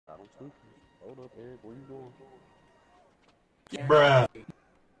Hold up, Eric, where you going? Bruh.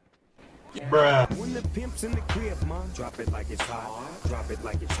 Bruh. When the pimp's in the crib, mom, drop it like it's hot. Drop it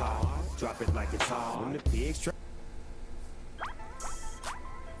like it's hot. Drop it like it's hot. When the pigs try.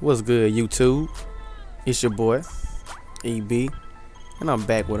 What's good, YouTube? It's your boy, EB, and I'm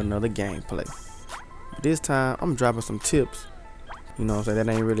back with another gameplay. This time, I'm dropping some tips. You know what I'm saying?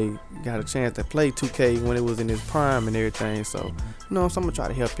 That ain't really got a chance to play 2K when it was in its prime and everything. So, you know, so I'm gonna try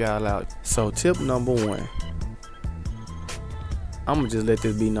to help y'all out. So, tip number one. I'm gonna just let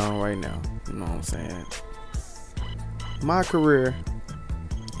this be known right now. You know what I'm saying? My career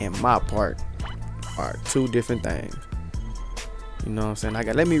and MyPark are two different things. You know what I'm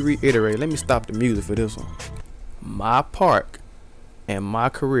saying? Let me reiterate. Let me stop the music for this one. MyPark and my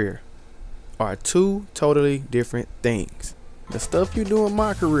career are two totally different things. The stuff you do in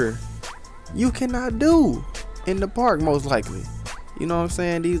my career, you cannot do in the park most likely. You know what I'm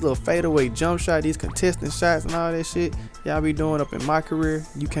saying? These little fadeaway jump shots, these contestant shots and all that shit y'all be doing up in my career,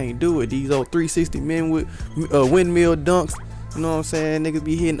 you can't do it. These old 360 men with windmill dunks, you know what I'm saying? Niggas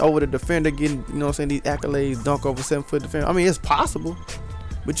be hitting over the defender, getting, you know what I'm saying, these accolades, dunk over 7-foot defender. I mean, it's possible,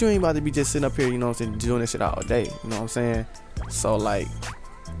 but you ain't about to be just sitting up here, you know what I'm saying, doing this shit all day. You know what I'm saying? So, like,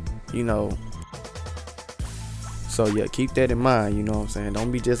 you know, so yeah, keep that in mind, you know what I'm saying?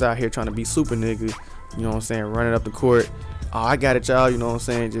 Don't be just out here trying to be super nigga, you know what I'm saying, running up the court. Oh, I got it, y'all, you know what I'm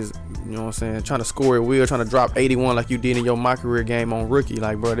saying? Just, you know what I'm saying, trying to score at will, trying to drop 81 like you did in your my career game on rookie.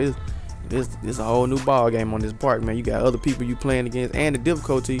 Like, bro, this a whole new ball game on this park, man. You got other people you playing against and the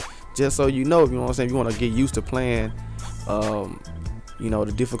difficulty, just so you know what I'm saying, if you want to get used to playing you know,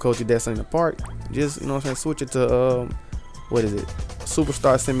 the difficulty that's in the park, just, you know what I'm saying, switch it to what is it,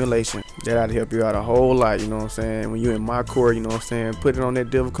 Superstar Simulation. That'll help you out a whole lot, you know what I'm saying. When you're in my court, you know what I'm saying, put it on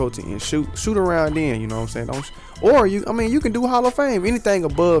that difficulty and shoot around then, you know what I'm saying. Or you can do Hall of Fame. Anything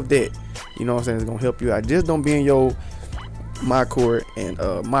above that, you know what I'm saying, is gonna help you out. Just don't be in your my court and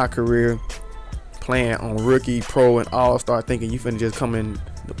my career playing on rookie, pro, and all-star thinking you finna just come in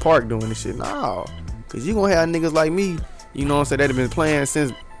the park doing this shit. Nah, cause you gonna have niggas like me, you know what I'm saying, that have been playing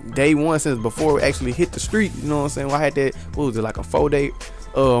since day one, since before we actually hit the street. You know what I'm saying? Well, I had that, what was it, like a 4-day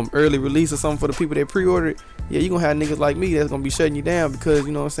early release or something for the people that pre-ordered. Yeah, you gonna have niggas like me that's gonna be shutting you down because,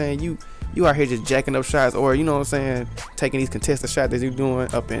 you know what I'm saying, you out here just jacking up shots, or, you know what I'm saying, taking these contested shots that you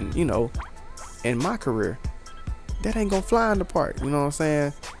doing up in, you know, in my career. That ain't gonna fly in the park, you know what I'm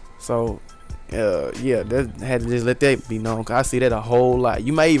saying? So yeah, that had to just let that be known, cause I see that a whole lot.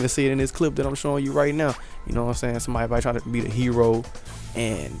 You might even see it in this clip that I'm showing you right now. You know what I'm saying? Somebody trying to be the hero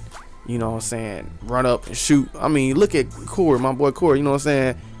and, you know what I'm saying, run up and shoot. I mean, look at Corey, my boy Corey, you know what I'm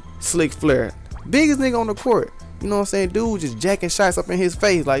saying, slick flare, biggest nigga on the court. You know what I'm saying? Dude just jacking shots up in his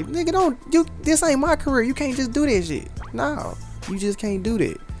face. Like, nigga, this ain't my career. You can't just do that shit. No, you just can't do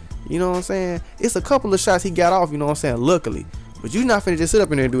that. You know what I'm saying? It's a couple of shots he got off, you know what I'm saying, luckily. But you not finna just sit up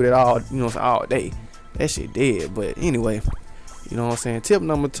in there and do that all, you know what I'm saying, all day. That shit dead. But anyway, you know what I'm saying? Tip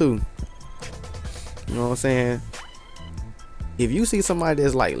number 2. You know what I'm saying? If you see somebody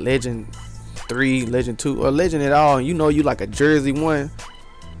that's like Legend 3, Legend 2, or Legend at all, and you know you like a Jersey 1,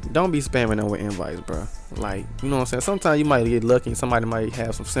 don't be spamming them with invites, bro. Like, you know what I'm saying? Sometimes you might get lucky and somebody might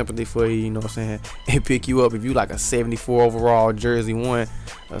have some sympathy for you, you know what I'm saying, and pick you up if you like a 74 overall Jersey 1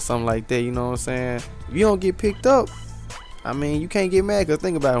 or something like that, you know what I'm saying? If you don't get picked up, I mean, you can't get mad, because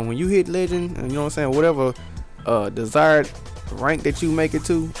think about it, when you hit Legend, and you know what I'm saying, whatever desired rank that you make it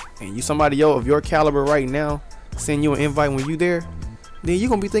to, and you somebody of your caliber right now send you an invite when you there, then you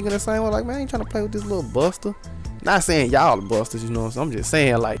gonna be thinking the same way, like, man, I ain't trying to play with this little buster. Not saying y'all the busters, you know what I'm saying, I'm just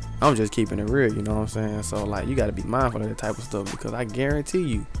saying, like, I'm just keeping it real, you know what I'm saying. So, like, you gotta be mindful of that type of stuff, because I guarantee you,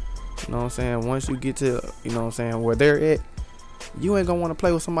 you know what I'm saying, once you get to, you know what I'm saying, where they're at, you ain't gonna want to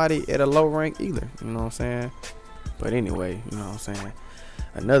play with somebody at a low rank either, you know what I'm saying. But anyway, you know what I'm saying,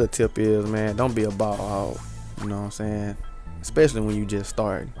 another tip is, man, don't be a ball hog, you know what I'm saying, especially when you just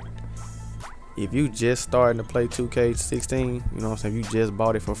starting. If you just starting to play 2K16, you know what I'm saying, if you just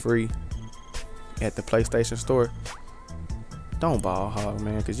bought it for free at the PlayStation store, don't ball hog,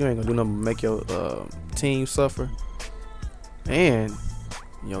 man, because you ain't gonna do nothing but make your team suffer, and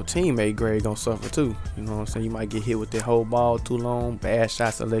your teammate grade gonna suffer too. You know what I'm saying? You might get hit with that whole ball too long, bad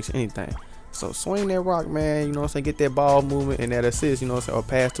shot selection, anything. So swing that rock, man, you know what I'm saying, get that ball movement and that assist, you know what I'm saying, or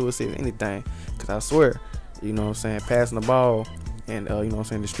pass to assist, anything, because I swear, you know what I'm saying, passing the ball and you know what I'm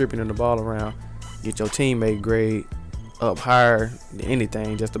saying, distributing the ball around, get your teammate grade up higher than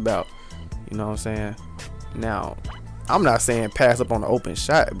anything, just about. You know what I'm saying? Now, I'm not saying pass up on the open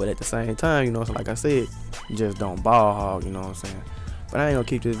shot, but at the same time, you know what I'm saying, like I said, you just don't ball hog, you know what I'm saying. But I ain't gonna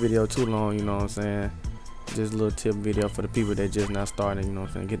keep this video too long, you know what I'm saying. Just a little tip video for the people that just not starting, you know what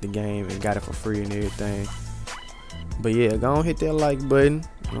I'm saying, get the game and got it for free and everything. But yeah, go on hit that like button,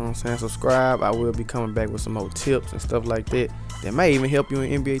 you know what I'm saying, subscribe. I will be coming back with some more tips and stuff like that that may even help you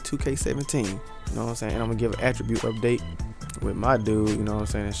in NBA 2K17, you know what I'm saying. And I'm gonna give an attribute update with my dude, you know what I'm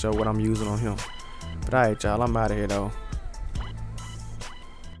saying, and show what I'm using on him. But alright, y'all, I'm out of here though.